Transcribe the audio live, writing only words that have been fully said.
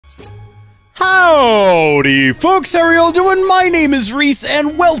Howdy folks, how are y'all doing? My name is Reese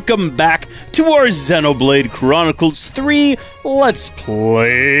and welcome back to our Xenoblade Chronicles 3 Let's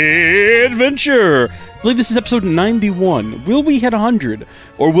Play adventure. I believe this is episode 91. Will we hit 100?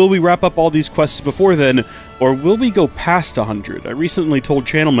 Or will we wrap up all these quests before then? Or will we go past 100? I recently told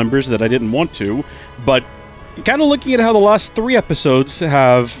channel members that I didn't want to, but kind of looking at how the last 3 episodes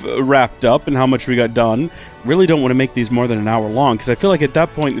have wrapped up and how much we got done, really don't want to make these more than an hour long, because I feel like at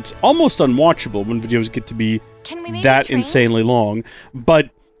that point it's almost unwatchable when videos get to be that insanely long. But,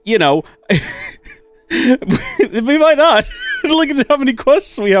 you know, we might not. Looking at how many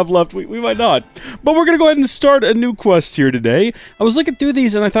quests we have left, we might not. But we're going to go ahead and start a new quest here today. I was looking through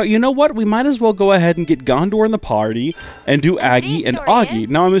these and I thought, you know what, we might as well go ahead and get Gondor in the party and do Aggy and Oggy.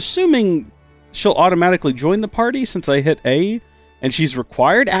 Now I'm assuming she'll automatically join the party since I hit A and she's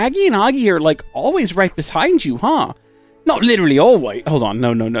required. Aggy and Oggy are like always right behind you, huh? Not literally always. Hold on,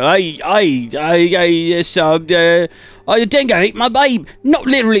 no. I think I ate my babe. Not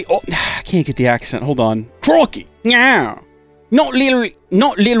literally. Oh, I can't get the accent. Hold on. Crocky. Yeah. Not literally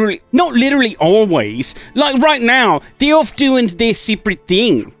always. Like right now, they're off doing their separate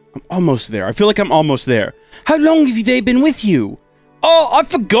thing. I'm almost there. I feel like I'm almost there. How long have they been with you? Oh, I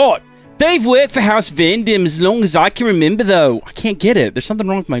forgot. They've worked for House Vandam as long as I can remember, though. I can't get it. There's something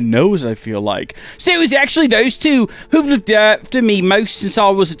wrong with my nose, I feel like. So it was actually those two who've looked after me most since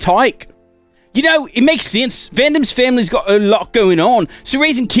I was a tyke. You know, it makes sense. Vandam's family's got a lot going on, so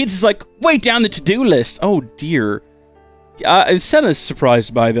raising kids is like way down the to-do list. Oh, dear. Senna's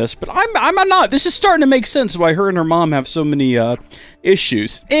surprised by this, but I'm not. This is starting to make sense why her and her mom have so many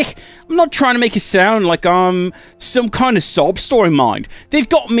issues. I'm not trying to make it sound like I'm some kind of sob story, mind. They've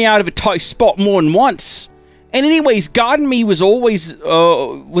gotten me out of a tight spot more than once. And anyways, guarding me was always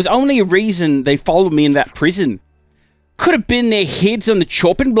was only a reason they followed me in that prison. Could have been their heads on the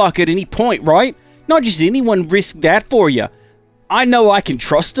chopping block at any point, right? Not just anyone risk that for you. I know I can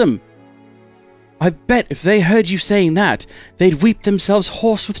trust them. I bet if they heard you saying that, they'd weep themselves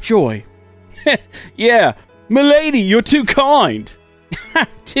hoarse with joy. Yeah, milady, you're too kind.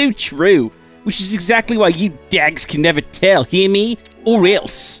 Too true. Which is exactly why you dags can never tell, hear me? Or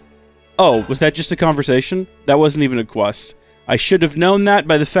else. Oh, was that just a conversation? That wasn't even a quest. I should have known that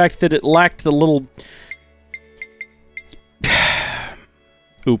by the fact that it lacked the little...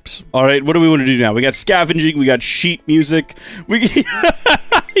 Oops. Alright, what do we want to do now? We got scavenging, we got sheet music, we...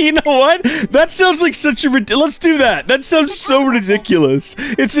 You know what? That sounds like such a let's do that. That sounds so ridiculous.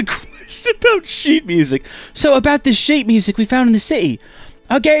 It's a quest about sheet music. So about this sheet music we found in the city.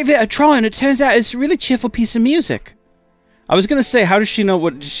 I gave it a try and it turns out it's a really cheerful piece of music. I was gonna say, how does she know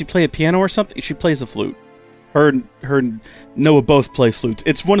what, does she play a piano or something? She plays a flute. Her and Noah both play flutes.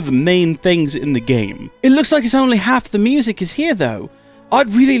 It's one of the main things in the game. It looks like it's only half the music is here though.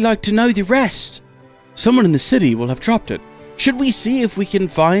 I'd really like to know the rest. Someone in the city will have dropped it. Should we see if we can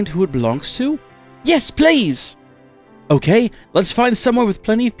find who it belongs to? Yes, please! Okay, let's find somewhere with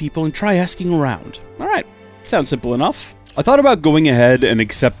plenty of people and try asking around. Alright, sounds simple enough. I thought about going ahead and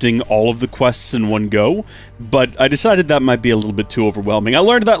accepting all of the quests in one go, but I decided that might be a little bit too overwhelming. I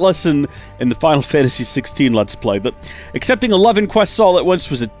learned that lesson in the Final Fantasy XVI Let's Play, that accepting 11 quests all at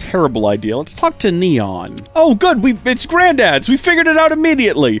once was a terrible idea. Let's talk to Neon. Oh good, it's Granddad's! We figured it out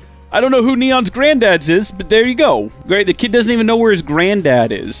immediately! I don't know who Neon's granddad's is, but there you go. Great, the kid doesn't even know where his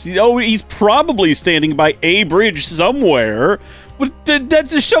granddad is. Oh, he's probably standing by a bridge somewhere. But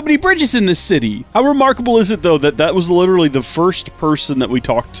there's so many bridges in this city. How remarkable is it, though, that that was literally the first person that we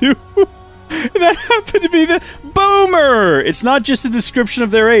talked to? That happened to be the Boomer! It's not just a description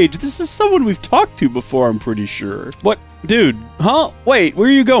of their age. This is someone we've talked to before, I'm pretty sure. What? Dude, huh? Wait, where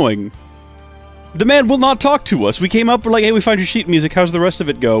are you going? The man will not talk to us. We came up, we're like, hey, we found your sheet music, how's the rest of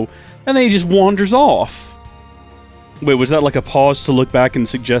it go? And then he just wanders off. Wait, was that like a pause to look back and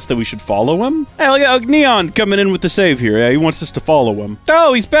suggest that we should follow him? Hey, look at Neon coming in with the save here. Yeah, he wants us to follow him.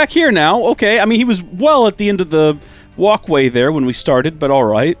 Oh, he's back here now. Okay, I mean, he was well at the end of the walkway there when we started, but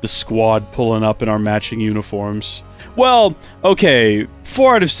alright. The squad pulling up in our matching uniforms. Well, okay,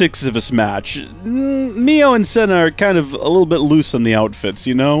 4 out of 6 of us match. Neo and Senna are kind of a little bit loose on the outfits,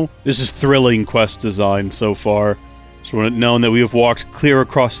 you know? This is thrilling quest design so far. Just want it known that we have walked clear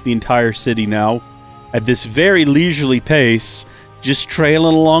across the entire city now, at this very leisurely pace, just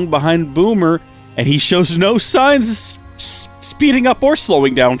trailing along behind Boomer, and he shows no signs of speeding up or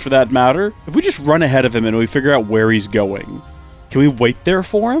slowing down for that matter. If we just run ahead of him and we figure out where he's going, can we wait there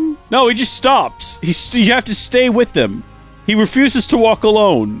for him? No, he just stops. You have to stay with him. He refuses to walk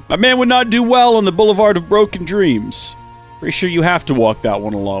alone. A man would not do well on the Boulevard of Broken Dreams. Pretty sure you have to walk that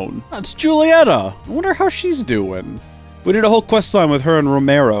one alone. That's Julieta. I wonder how she's doing. We did a whole quest line with her and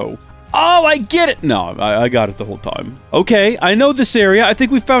Romero. Oh, I get it! No, I got it the whole time. Okay, I know this area. I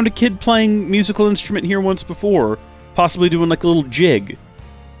think we found a kid playing musical instrument here once before. Possibly doing like a little jig.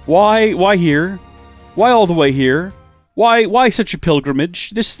 Why here? Why all the way here? Why such a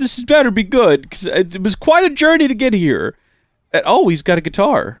pilgrimage? This better be good, because it was quite a journey to get here. And, oh, he's got a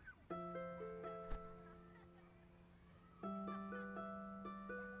guitar.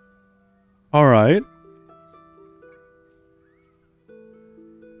 Alright.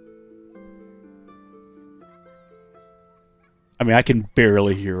 I mean, I can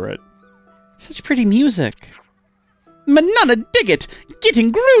barely hear it. Such pretty music. Manana dig it!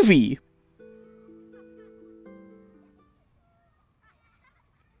 Getting groovy!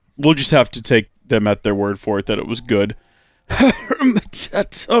 We'll just have to take them at their word for it that it was good. I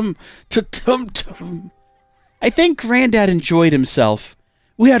think Granddad enjoyed himself.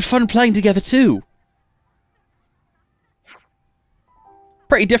 We had fun playing together too.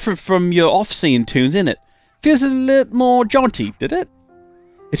 Pretty different from your off-scene tunes, innit? Feels a little more jaunty, did it?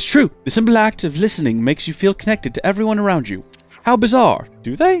 It's true. The simple act of listening makes you feel connected to everyone around you. How bizarre.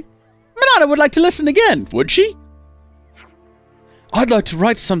 Do they? Manana would like to listen again, would she? I'd like to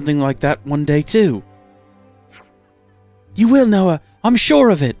write something like that one day too. You will, Noah. I'm sure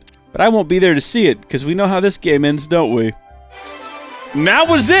of it. But I won't be there to see it, because we know how this game ends, don't we? And that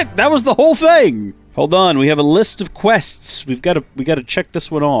was it! That was the whole thing! Hold on, we have a list of quests. We gotta check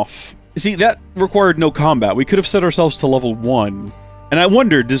this one off. See, that required no combat. We could have set ourselves to level 1. And I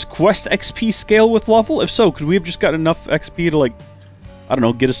wonder, does quest XP scale with level? If so, could we have just got enough XP to, like, I don't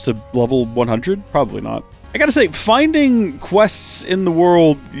know, get us to level 100? Probably not. I gotta say, finding quests in the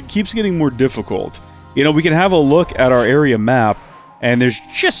world keeps getting more difficult. You know, we can have a look at our area map, and there's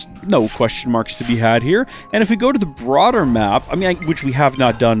just no question marks to be had here. And if we go to the broader map, I mean, which we have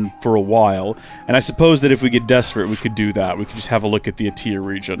not done for a while, and I suppose that if we get desperate, we could do that. We could just have a look at the Atia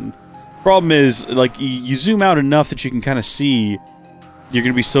region. Problem is, like, you zoom out enough that you can kind of see. You're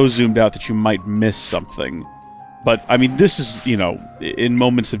going to be so zoomed out that you might miss something. But, I mean, this is, you know, in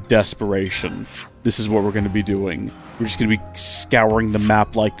moments of desperation, this is what we're going to be doing. We're just going to be scouring the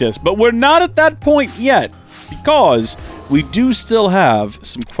map like this. But we're not at that point yet, because we do still have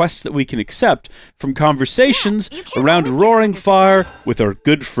some quests that we can accept from conversations around a roaring fire with our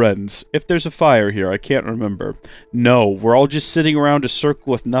good friends. If there's a fire here, I can't remember. No, we're all just sitting around a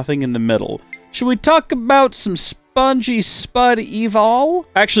circle with nothing in the middle. Should we talk about some Spongy Spud Eval?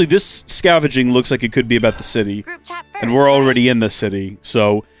 Actually, this scavenging looks like it could be about the city. And we're already in the city,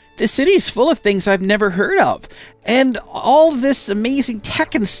 so... The city's full of things I've never heard of. And all this amazing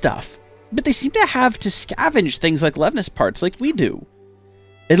tech and stuff. But they seem to have to scavenge things like Levnis parts like we do.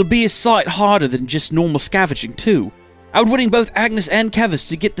 It'll be a sight harder than just normal scavenging, too. Outwitting both Agnes and Kevis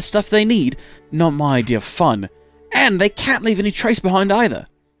to get the stuff they need. Not my idea of fun. And they can't leave any trace behind either.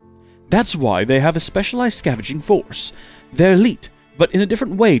 That's why they have a specialized scavenging force. They're elite, but in a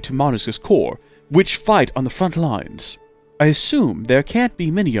different way to Monarch's Corps, which fight on the front lines. I assume there can't be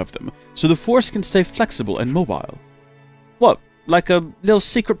many of them, so the force can stay flexible and mobile. What, like a little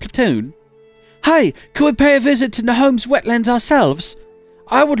secret platoon? Hey, could we pay a visit to Nahome's wetlands ourselves?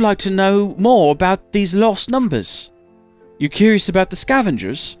 I would like to know more about these lost numbers. You curious about the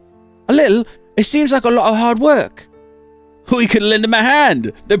scavengers? A little. It seems like a lot of hard work. We could lend them a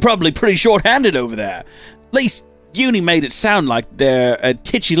hand. They're probably pretty short-handed over there. At least, Uni made it sound like they're a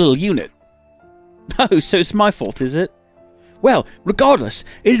titchy little unit. Oh, so it's my fault, is it? Well, regardless,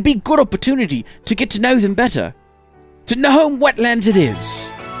 it'd be a good opportunity to get to know them better. To Nahome Wetlands it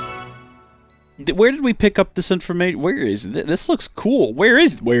is. Where did we pick up this information? Where is this? This looks cool. Where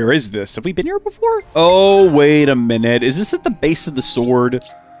is this? Have we been here before? Oh, wait a minute. Is this at the base of the sword?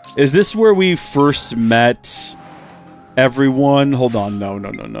 Is this where we first met everyone? Hold on.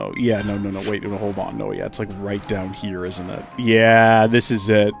 No. Yeah, no. Wait, hold on. No, yeah, it's like right down here, isn't it? Yeah, this is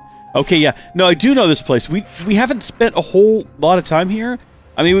it. Okay, yeah. No, I do know this place. We haven't spent a whole lot of time here.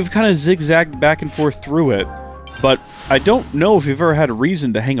 I mean, we've kind of zigzagged back and forth through it. But I don't know if we've ever had a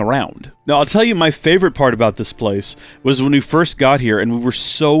reason to hang around. Now, I'll tell you my favorite part about this place was when we first got here and we were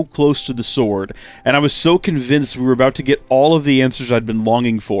so close to the sword. And I was so convinced we were about to get all of the answers I'd been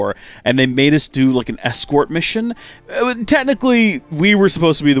longing for. And they made us do, like, an escort mission. Technically, we were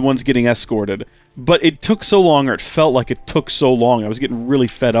supposed to be the ones getting escorted. But it took so long, or it felt like it took so long. I was getting really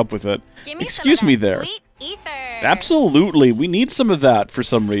fed up with it. Excuse me there. Absolutely, we need some of that for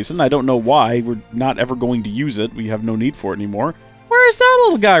some reason. I don't know why. We're not ever going to use it. We have no need for it anymore. Where is that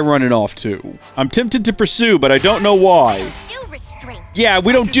little guy running off to? I'm tempted to pursue, but I don't know why. Yeah,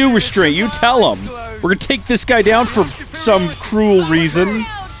 we don't do restraint. You tell him. We're gonna take this guy down for some cruel reason.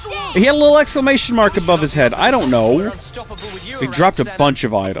 He had a little exclamation mark above his head. I don't know. He dropped a bunch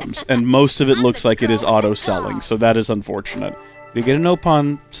of items, and most of it looks like it is auto-selling, so that is unfortunate. Did get a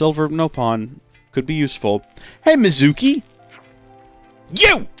Nopon, silver Nopon. Could be useful. Hey, Mizuki!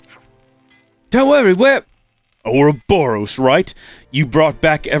 You! Don't worry, we're... Ouroboros, right? You brought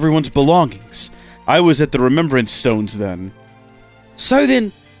back everyone's belongings. I was at the Remembrance Stones then. So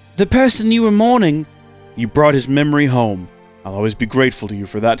then, the person you were mourning... You brought his memory home. I'll always be grateful to you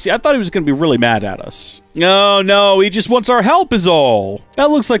for that. See, I thought he was going to be really mad at us. No, he just wants our help is all. That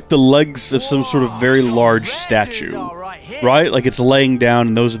looks like the legs of some sort of very large statue. Right? Like it's laying down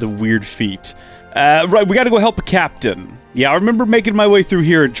and those are the weird feet. Right, we gotta go help a captain. Yeah, I remember making my way through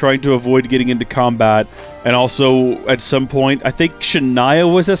here and trying to avoid getting into combat. And also, at some point, I think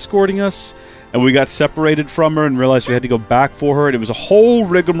Shania was escorting us. And we got separated from her and realized we had to go back for her, and it was a whole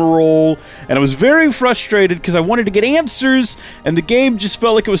rigmarole, and I was very frustrated because I wanted to get answers, and the game just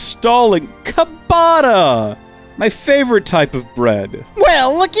felt like it was stalling. Ciabatta! My favorite type of bread.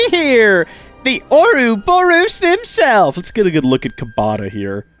 Well, looky here! The Ouroboros themselves! Let's get a good look at ciabatta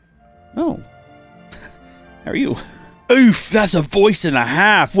here. Oh. How are you? Oof, that's a voice and a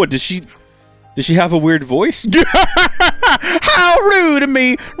half! What, does she have a weird voice? How rude of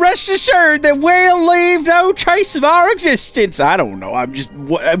me! Rest assured that we'll leave no trace of our existence. I don't know. I'm just...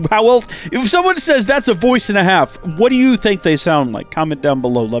 how else... If someone says that's a voice and a half, what do you think they sound like? Comment down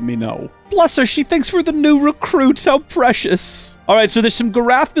below. Let me know. Bless her. She thinks we're the new recruits. How precious. Alright, so there's some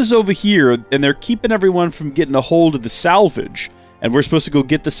Giraffas over here, and they're keeping everyone from getting a hold of the salvage. And we're supposed to go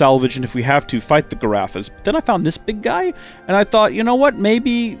get the salvage, and if we have to, fight the Giraffas. But then I found this big guy, and I thought, you know what,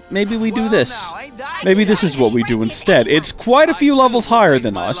 maybe we do this. Maybe this is what we do instead. It's quite a few levels higher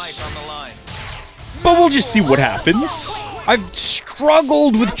than us. But we'll just see what happens. I've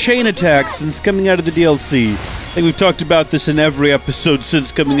struggled with chain attacks since coming out of the DLC. I think we've talked about this in every episode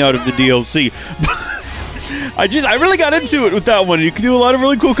since coming out of the DLC. I really got into it with that one. You can do a lot of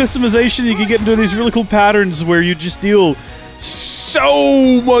really cool customization. You can get into these really cool patterns where you just deal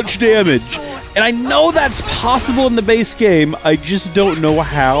so much damage. And I know that's possible in the base game, I just don't know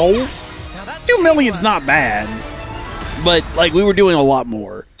how. 2 million's not bad, but like we were doing a lot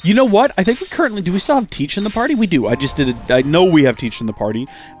more. You know what? I think we currently, do we still have Teach in the party? We do. I know we have Teach in the party.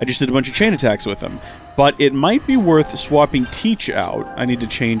 I just did a bunch of chain attacks with him. But it might be worth swapping Teach out. I need to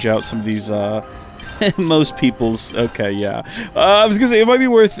change out some of these, most people's, okay, yeah. I was gonna say, it might be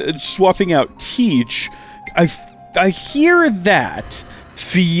worth swapping out Teach. I hear that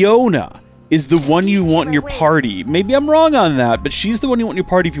Fiona is the one you want in your party. Maybe I'm wrong on that, but she's the one you want in your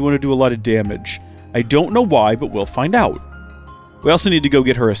party if you want to do a lot of damage. I don't know why, but we'll find out. We also need to go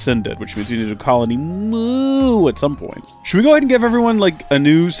get her ascended, which means we need a colony moo at some point. Should we go ahead and give everyone, like, a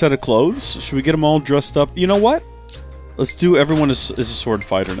new set of clothes? Should we get them all dressed up? You know what? Let's do everyone as a sword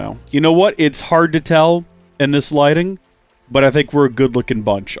fighter now. You know what? It's hard to tell in this lighting, but I think we're a good-looking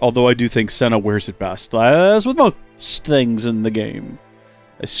bunch, although I do think Senna wears it best, as with most things in the game.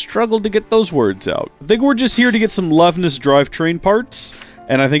 I struggled to get those words out. I think we're just here to get some Loveness drivetrain parts,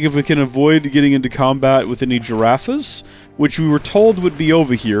 and I think if we can avoid getting into combat with any giraffes, which we were told would be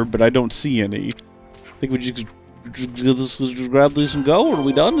over here, but I don't see any. I think we just grab these and go, are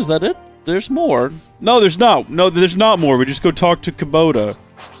we done? Is that it? There's more. No, there's not. No, there's not more. We just go talk to Kubota,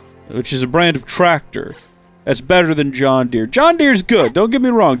 which is a brand of tractor. That's better than John Deere. John Deere's good, don't get me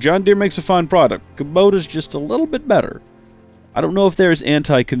wrong. John Deere makes a fine product. Kubota's just a little bit better. I don't know if there's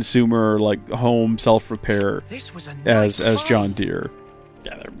anti-consumer, like, home self-repair as John Deere.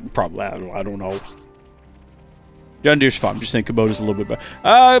 Yeah, probably, I don't know. John Deere's fun. I'm just saying Kubota's a little bit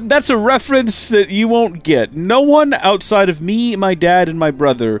better. That's a reference that you won't get. No one outside of me, my dad, and my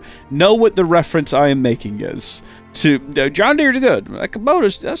brother know what the reference I am making is. To John Deere's good.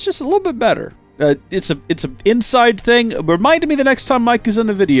 Kubota's, that's just a little bit better. It's an inside thing. Remind me the next time Mike is in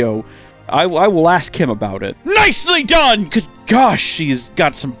a video. I will ask him about it. Nicely done! Cause gosh, she's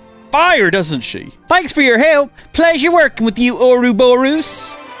got some fire, doesn't she? Thanks for your help. Pleasure working with you,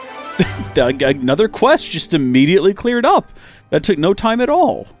 Ouroboros. Another quest just immediately cleared up. That took no time at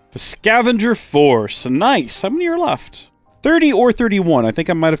all. The Scavenger Force. Nice. How many are left? 30 or 31. I think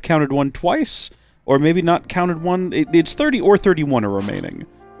I might have counted one twice. Or maybe not counted one. It's 30 or 31 are remaining.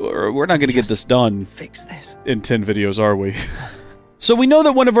 We're not going to get this done in 10 videos, are we? So we know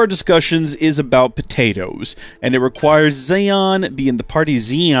that one of our discussions is about potatoes, and it requires Zeon be in the party.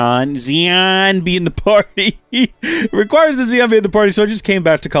 Zeon be in the party. It requires the Zeon be in the party, so I just came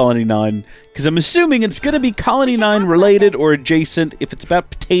back to Colony 9, because I'm assuming it's going to be Colony 9 related or adjacent if it's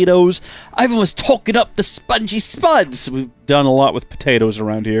about potatoes. Ivan was talking up the Spongy Spuds. We've done a lot with potatoes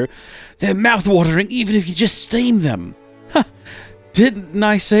around here. They're mouth-watering even if you just steam them. Huh. Didn't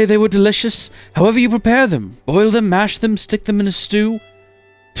I say they were delicious? However you prepare them. Boil them, mash them, stick them in a stew.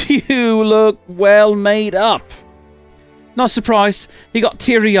 You look well made up. Not surprised, he got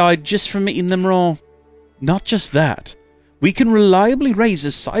teary-eyed just from eating them raw. Not just that. We can reliably raise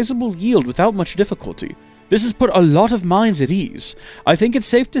a sizable yield without much difficulty. This has put a lot of minds at ease. I think it's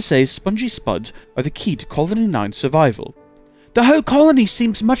safe to say Spongy Spuds are the key to Colony 9's survival. The whole colony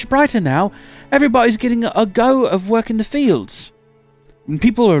seems much brighter now. Everybody's getting a go of work in the fields. When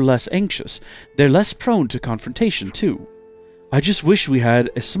people are less anxious, they're less prone to confrontation too. I just wish we had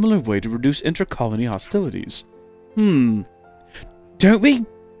a similar way to reduce inter-colony hostilities. Don't we?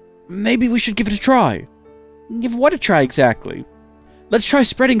 Maybe we should give it a try. Give what a try exactly? Let's try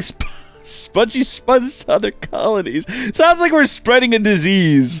spreading Spongy Spuds to other colonies. Sounds like we're spreading a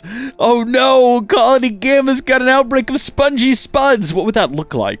disease. Oh no, Colony Gamma's got an outbreak of Spongy Spuds. What would that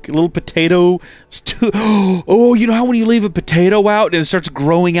look like? A little potato? Oh, you know how when you leave a potato out and it starts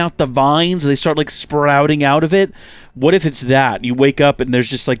growing out the vines, they start like sprouting out of it? What if it's that? You wake up and there's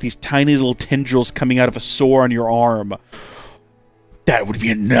just like these tiny little tendrils coming out of a sore on your arm. That would be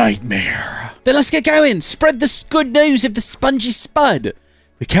a nightmare. Then let's get going. Spread the good news of the Spongy Spud.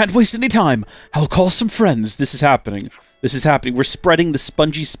 We can't waste any time. I'll call some friends. This is happening. This is happening. We're spreading the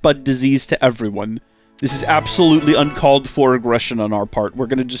Spongy Spud disease to everyone. This is absolutely uncalled for aggression on our part. We're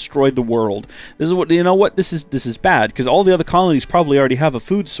going to destroy the world. This is what, you know what? This is bad because all the other colonies probably already have a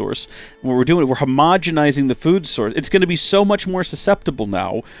food source. What we're doing, we're homogenizing the food source. It's going to be so much more susceptible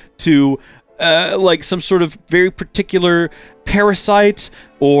now to like some sort of very particular parasite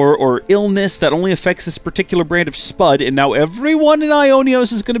or illness that only affects this particular brand of Spud, and now everyone in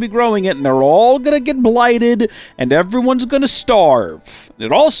Ionios is going to be growing it, and they're all going to get blighted, and everyone's going to starve.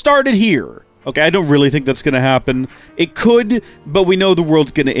 It all started here. Okay, I don't really think that's going to happen. It could, but we know the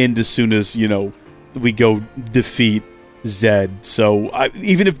world's going to end as soon as, you know, we go defeat Zed. So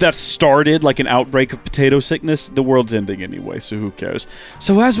even if that started like an outbreak of potato sickness, the world's ending anyway, so who cares?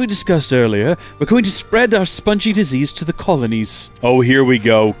 So as we discussed earlier, we're going to spread our spongy disease to the colonies. Oh, here we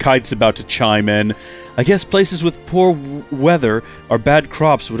go. Kite's about to chime in. I guess places with poor weather or bad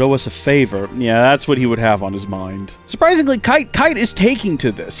crops would owe us a favor. Yeah, that's what he would have on his mind. Surprisingly, Kite is taking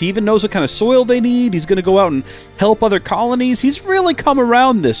to this. He even knows what kind of soil they need. He's going to go out and help other colonies. He's really come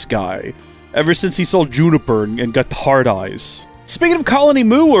around, this guy. Ever since he saw Juniper and got the hard eyes. Speaking of Colony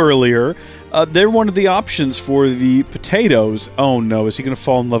Moo earlier, they're one of the options for the potatoes. Oh no, is he going to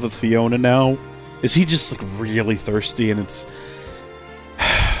fall in love with Fiona now? Is he just like really thirsty and it's...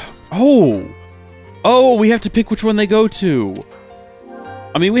 Oh, we have to pick which one they go to.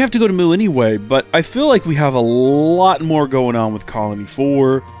 I mean, we have to go to Moo anyway, but I feel like we have a lot more going on with Colony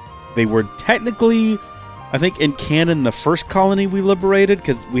 4. They were technically... I think in canon, the first colony we liberated,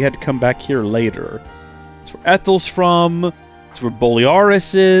 because we had to come back here later. That's where Ethel's from. That's where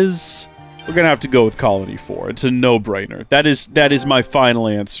Bolearis is. We're gonna have to go with Colony 4. It's a no-brainer. That is my final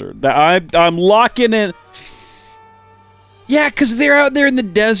answer. I'm locking it. Yeah, because they're out there in the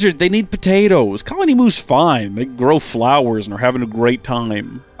desert. They need potatoes. Colony Moo's fine. They grow flowers and are having a great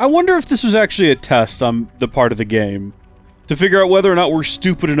time. I wonder if this was actually a test on the part of the game. To figure out whether or not we're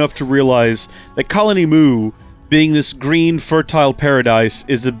stupid enough to realize that Colony Moo, being this green, fertile paradise,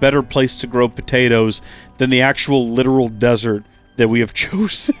 is a better place to grow potatoes than the actual literal desert that we have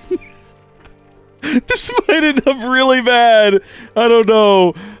chosen. This might end up really bad. I don't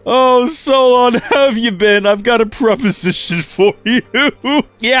know. Oh, Solon, how have you been? I've got a proposition for you.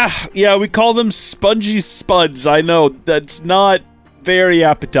 Yeah, we call them Spongy Spuds. I know, that's not... very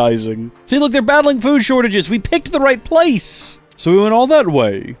appetizing. See, look, they're battling food shortages. We picked the right place. So we went all that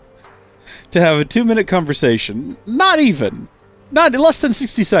way to have a 2-minute conversation. Not less than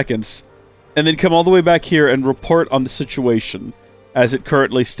 60 seconds. And then come all the way back here and report on the situation as it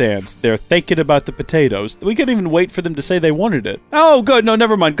currently stands. They're thinking about the potatoes. We couldn't even wait for them to say they wanted it. Oh, good. No,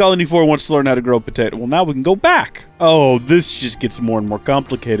 never mind. Colony 4 wants to learn how to grow potato. Well, now we can go back. Oh, this just gets more and more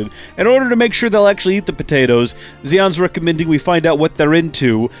complicated. In order to make sure they'll actually eat the potatoes, Zeon's recommending we find out what they're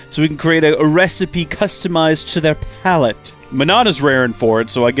into so we can create a recipe customized to their palate. Manana's raring for it,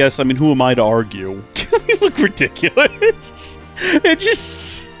 so I guess, I mean, who am I to argue? We look ridiculous. It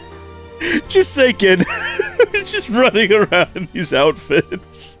just saying, just running around in these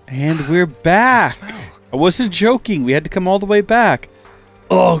outfits. And we're back. I wasn't joking. We had to come all the way back.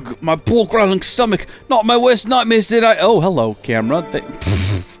 Ugh, my poor growling stomach. Not my worst nightmares, did I? Oh, hello, camera. That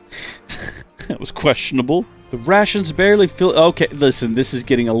was questionable. The rations barely fill... Okay, listen, this is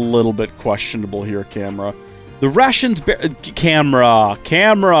getting a little bit questionable here, camera. The rations...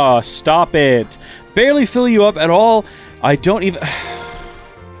 Camera, stop it. Barely fill you up at all. I don't even...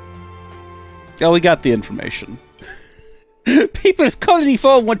 Oh, we got the information. People of Colony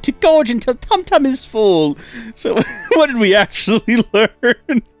 4 want to gorge until Tum Tum is full. So, what did we actually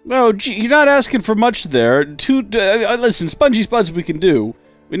learn? Oh, gee, you're not asking for much there. Listen, Spongy Spuds we can do.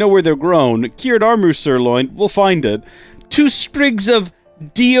 We know where they're grown. Cured armor sirloin, we'll find it. 2 sprigs of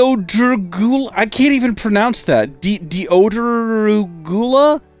deodorugula. I can't even pronounce that.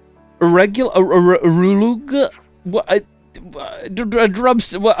 Deodorugula? Arugula? What?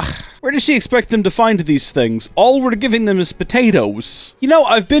 Where does she expect them to find these things? All we're giving them is potatoes. You know,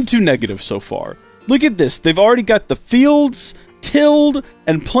 I've been too negative so far. Look at this. They've already got the fields tilled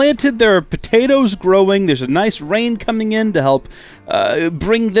and planted. There are potatoes growing. There's a nice rain coming in to help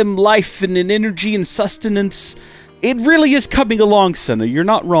bring them life and energy and sustenance. It really is coming along, Senna. You're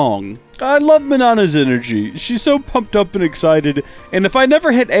not wrong. I love Manana's energy. She's so pumped up and excited, and if I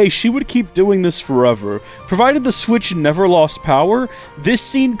never hit A, she would keep doing this forever. Provided the Switch never lost power, this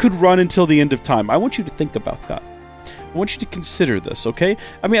scene could run until the end of time. I want you to think about that. I want you to consider this, okay?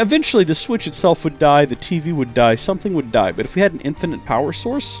 I mean, eventually the Switch itself would die, the TV would die, something would die, but if we had an infinite power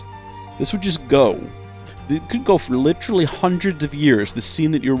source, this would just go. It could go for literally hundreds of years, the scene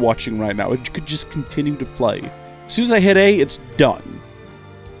that you're watching right now. It could just continue to play. As soon as I hit A, it's done.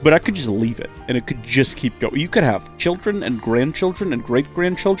 But I could just leave it, and it could just keep going. You could have children and grandchildren and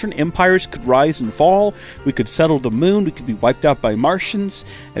great-grandchildren. Empires could rise and fall. We could settle the moon. We could be wiped out by Martians.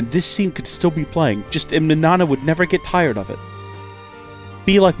 And this scene could still be playing. And Manana would never get tired of it.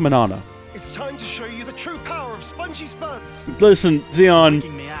 Be like Manana. It's time to show you the true power of Spongy Spuds. Listen, Zeon.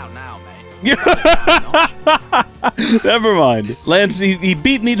 Me out now, mate. Never mind. Lance, he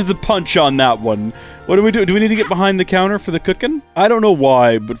beat me to the punch on that one. What do we do? Do we need to get behind the counter for the cooking? I don't know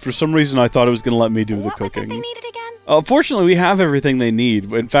why, but for some reason I thought it was going to let me do the cooking. What was it they needed again? Fortunately, we have everything they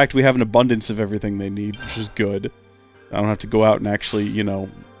need. In fact, we have an abundance of everything they need, which is good. I don't have to go out and actually, you know,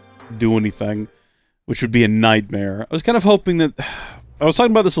 do anything, which would be a nightmare. I was kind of hoping that... I was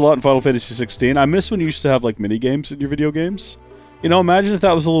talking about this a lot in Final Fantasy 16. I miss when you used to have, like, mini-games in your video games. You know, imagine if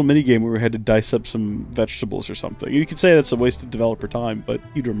that was a little mini-game where we had to dice up some vegetables or something. You could say that's a waste of developer time, but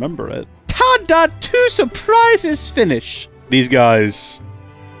you'd remember it. Ta-da! 2 surprises finish! These guys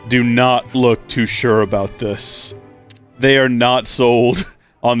do not look too sure about this. They are not sold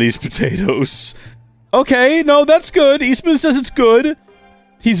on these potatoes. Okay, no, that's good. Eastman says it's good.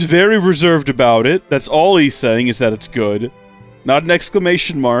 He's very reserved about it. That's all he's saying is that it's good. Not an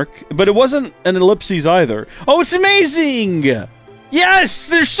exclamation mark. But it wasn't an ellipses either. Oh, it's amazing! Yes!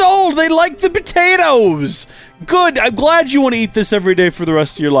 They're sold! They like the potatoes! Good! I'm glad you want to eat this every day for the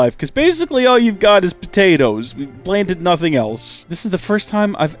rest of your life, because basically all you've got is potatoes. We planted nothing else. This is the first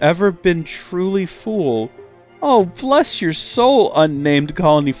time I've ever been truly full. Oh, bless your soul, unnamed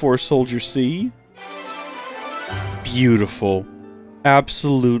Colony 4 Soldier C. Beautiful.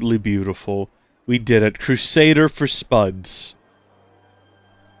 Absolutely beautiful. We did it. Crusader for Spuds.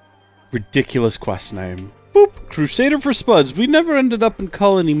 Ridiculous quest name. Boop! Crusader for Spuds. We never ended up in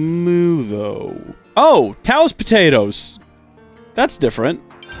Colony Moo, though. Oh! Tao's potatoes! That's different.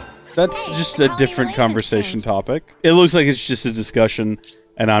 That's just a different conversation topic. It looks like it's just a discussion,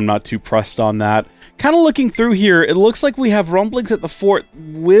 and I'm not too pressed on that. Kind of looking through here, it looks like we have Rumblings at the Fort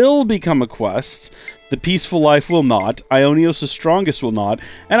will become a quest. The Peaceful Life will not. Ionios' Strongest will not.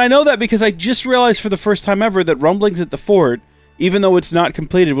 And I know that because I just realized for the first time ever that Rumblings at the Fort, even though it's not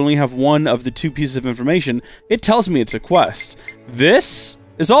completed, we only have one of the 2 pieces of information, it tells me it's a quest. This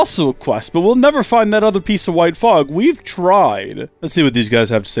is also a quest, but we'll never find that other piece of white fog. We've tried. Let's see what these guys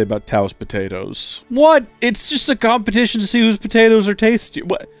have to say about Tao's potatoes. What? It's just a competition to see whose potatoes are tasty.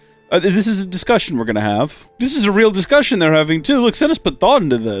 What? This is a discussion we're gonna have. This is a real discussion they're having, too. Look, send us put thought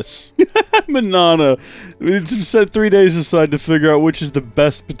into this. Manana. We need to set 3 days aside to figure out which is the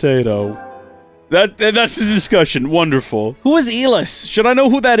best potato. That's the discussion. Wonderful. Who is Eilis? Should I know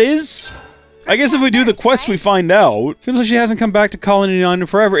who that is? I guess if we do the quest, we find out. Seems like she hasn't come back to Colony 9 in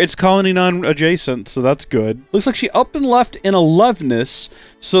forever. It's Colony 9 adjacent, so that's good. Looks like she up and left in Aleveness,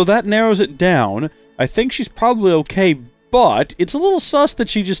 so that narrows it down. I think she's probably okay, but it's a little sus that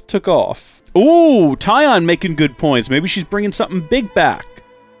she just took off. Ooh, Tyon making good points. Maybe she's bringing something big back.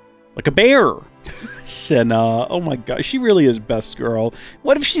 Like a bear. Senna. Oh my god, she really is best girl.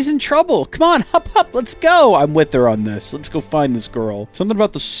 What if she's in trouble? Come on, hop, let's go. I'm with her on this. Let's go find this girl. Something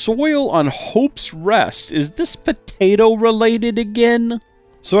about the soil on Hope's Rest. Is this potato related again?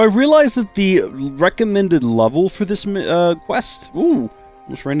 So I realized that the recommended level for this quest... Ooh,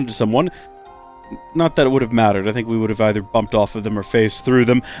 almost ran into someone. Not that it would have mattered. I think we would have either bumped off of them or phased through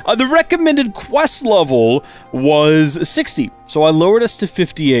them. The recommended quest level was 60. So I lowered us to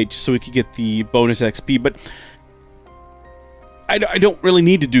 58 just so we could get the bonus XP, but I don't really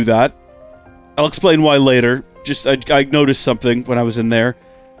need to do that. I'll explain why later. Just, I noticed something when I was in there.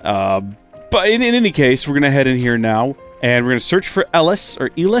 But in any case, we're gonna head in here now, and we're gonna search for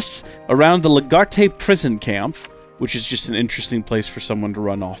Eilis around the Legarte prison camp, which is just an interesting place for someone to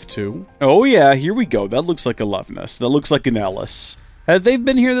run off to. Oh yeah, here we go. That looks like a Loveness. That looks like an Eilis. Have they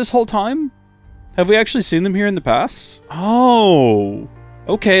been here this whole time? Have we actually seen them here in the past? Oh.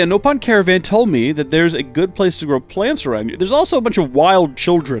 Okay, a Nopon caravan told me that there's a good place to grow plants around here. There's also a bunch of wild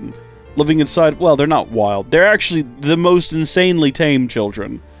children living inside. Well, they're not wild. They're actually the most insanely tame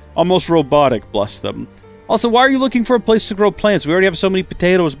children. Almost robotic, bless them. Also, why are you looking for a place to grow plants? We already have so many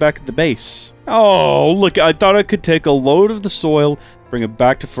potatoes back at the base. Oh, look, I thought I could take a load of the soil, bring it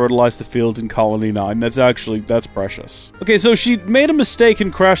back to fertilize the fields in Colony 9. That's precious. Okay, so she made a mistake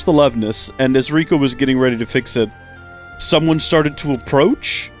and crashed the Loveness, and as Rico was getting ready to fix it, someone started to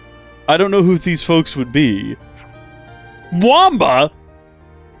approach? I don't know who these folks would be. Wamba?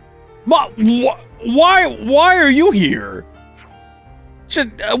 Why are you here?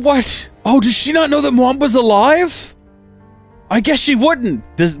 What? Oh, does she not know that Mwamba's alive? I guess she wouldn't.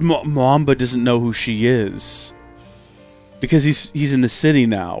 Mwamba doesn't know who she is. Because he's in the city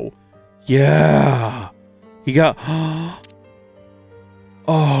now. Yeah. He got...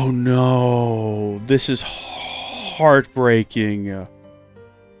 Oh no. This is heartbreaking.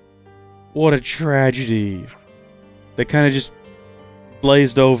 What a tragedy. They kind of just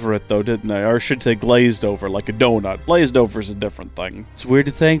blazed over it, though, didn't they? Or I should say glazed over, like a donut. Blazed over is a different thing. It's weird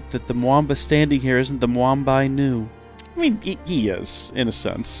to think that the Mwamba standing here isn't the Mwamba I knew. I mean, he is, in a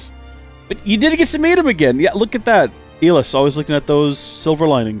sense. But you did get to meet him again. Yeah, look at that. Eilis, always looking at those silver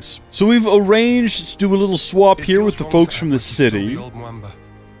linings. So we've arranged to do a little swap here with the folks from the city.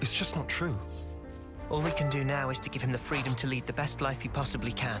 It's just not true. All we can do now is to give him the freedom to lead the best life he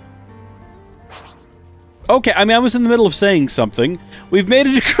possibly can. Okay, I mean, I was in the middle of saying something. We've made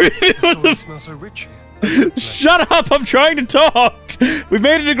an agreement with the... Smells so rich here. Shut up! I'm trying to talk! We've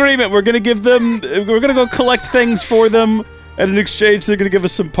made an agreement. We're gonna give them... We're gonna go collect things for them, and in exchange, they're gonna give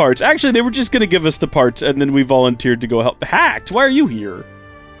us some parts. Actually, they were just gonna give us the parts, and then we volunteered to go help. Hacked! Why are you here?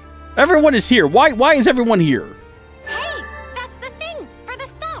 Everyone is here. Why is everyone here? Hey! That's the thing! For the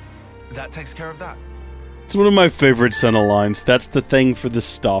stuff! That takes care of that. It's one of my favorite Senna lines. That's the thing for the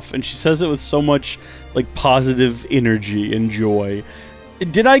stuff. And she says it with so much, like, positive energy and joy.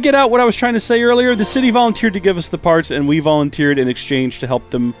 Did I get out what I was trying to say earlier? The city volunteered to give us the parts, and we volunteered in exchange to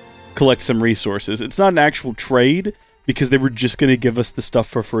help them collect some resources. It's not an actual trade, because they were just going to give us the stuff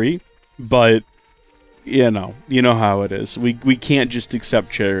for free. But, you know how it is. We can't just accept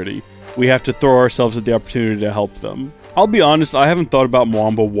charity. We have to throw ourselves at the opportunity to help them. I'll be honest, I haven't thought about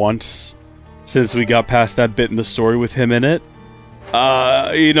Mwamba once since we got past that bit in the story with him in it.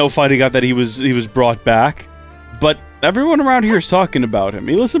 Finding out that he was brought back. But everyone around here is talking about him.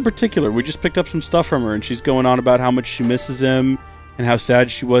 Eilis in particular, we just picked up some stuff from her, and she's going on about how much she misses him, and how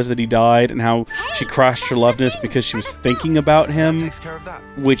sad she was that he died, and how she crashed her Loveness because she was thinking about him,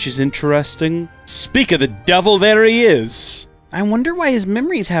 which is interesting. Speak of the devil, there he is! I wonder why his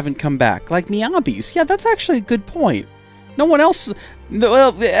memories haven't come back, like Miyabi's. Yeah, that's actually a good point. No one else...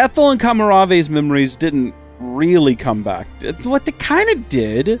 Well, Ethel and Kamarave's memories didn't really come back. What they kind of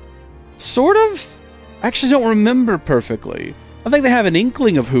did, sort of. I actually don't remember perfectly. I think they have an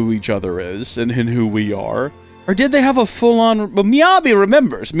inkling of who each other is and who we are. Or did they have a full-on... But Miyabi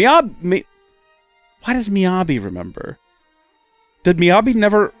remembers. Why does Miyabi remember? Did Miyabi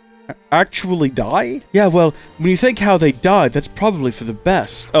never actually die? Yeah, well, when you think how they died, that's probably for the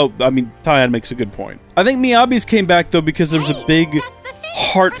best. Oh, I mean, Tyan makes a good point. I think Miyabi's came back, though, because there was a big,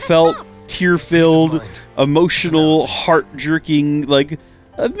 heartfelt, tear-filled, emotional, heart-jerking, like,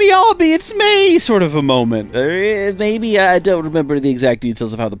 Miyabi, it's me, sort of a moment. Maybe I don't remember the exact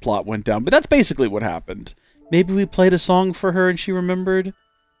details of how the plot went down, but that's basically what happened. Maybe we played a song for her and she remembered?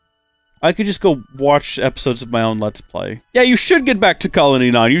 I could just go watch episodes of my own Let's Play. Yeah, you should get back to Colony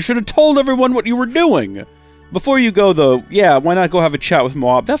 9. You should have told everyone what you were doing. Before you go, though, yeah, why not go have a chat with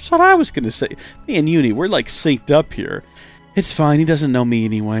Moab? That's what I was gonna say. Me and Uni, we're like synced up here. It's fine, he doesn't know me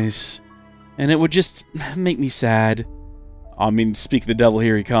anyways. And it would just make me sad. I mean, speak the devil,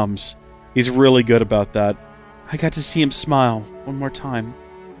 here he comes. He's really good about that. I got to see him smile one more time.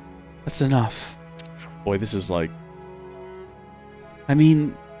 That's enough. Boy, this is like... I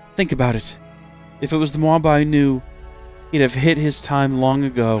mean... Think about it. If it was the Mwamba I knew, he'd have hit his time long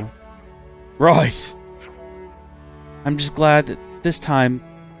ago. Right. I'm just glad that this time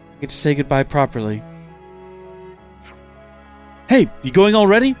I get to say goodbye properly. Hey, you going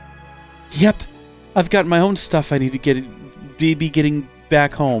already? Yep. I've got my own stuff I need to be getting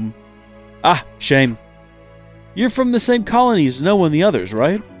back home. Ah, shame. You're from the same colony as Noah and the others,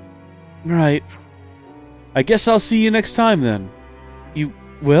 right? Right. I guess I'll see you next time then. You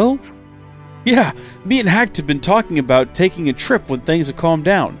will? Yeah, me and Hacked have been talking about taking a trip when things have calmed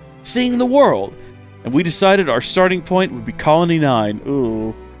down, seeing the world, and we decided our starting point would be Colony 9. Ooh.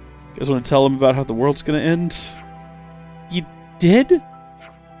 You guys want to tell him about how the world's gonna end? You did?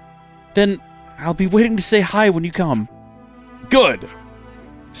 Then I'll be waiting to say hi when you come. Good!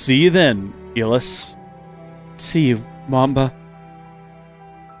 See you then, Eilis. See you, Mamba.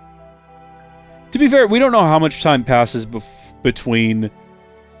 To be fair, we don't know how much time passes between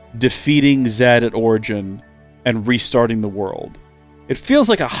defeating Zed at Origin and restarting the world. It feels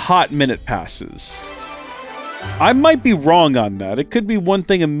like a hot minute passes. I might be wrong on that. It could be one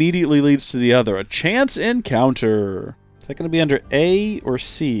thing immediately leads to the other. A chance encounter. Is that going to be under A or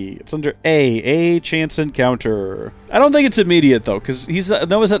C? It's under A. Chance encounter. I don't think it's immediate, though, because he's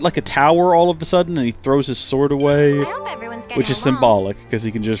Noah's at like a tower all of a sudden, and he throws his sword away. I hope everyone's getting which is along. symbolic, because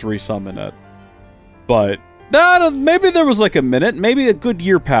he can just resummon it. But, maybe there was like a minute, maybe a good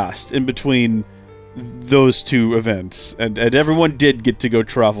year passed in between those two events, and everyone did get to go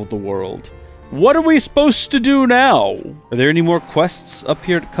travel the world. What are we supposed to do now? Are there any more quests up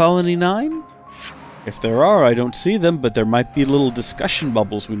here at Colony 9? If there are, I don't see them, but there might be little discussion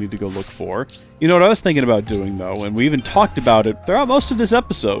bubbles we need to go look for. You know what I was thinking about doing, though, and we even talked about it throughout most of this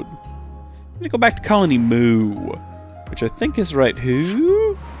episode? I'm gonna go back to Colony Moo, which I think is right.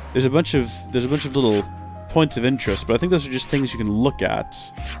 Who? There's a bunch of little points of interest, but I think those are just things you can look at.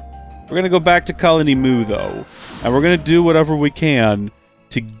 We're gonna go back to Colony Moo, though, and we're gonna do whatever we can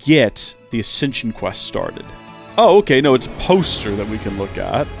to get the Ascension quest started. Oh, okay, no, it's a poster that we can look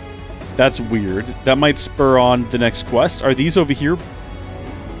at. That's weird. That might spur on the next quest. Are these over here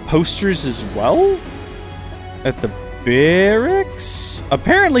posters as well? At the barracks?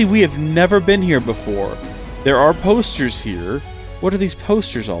 Apparently we have never been here before. There are posters here. What are these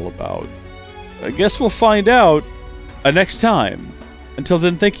posters all about? I guess we'll find out next time. Until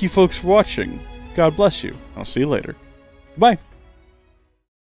then, thank you folks for watching. God bless you. I'll see you later. Goodbye.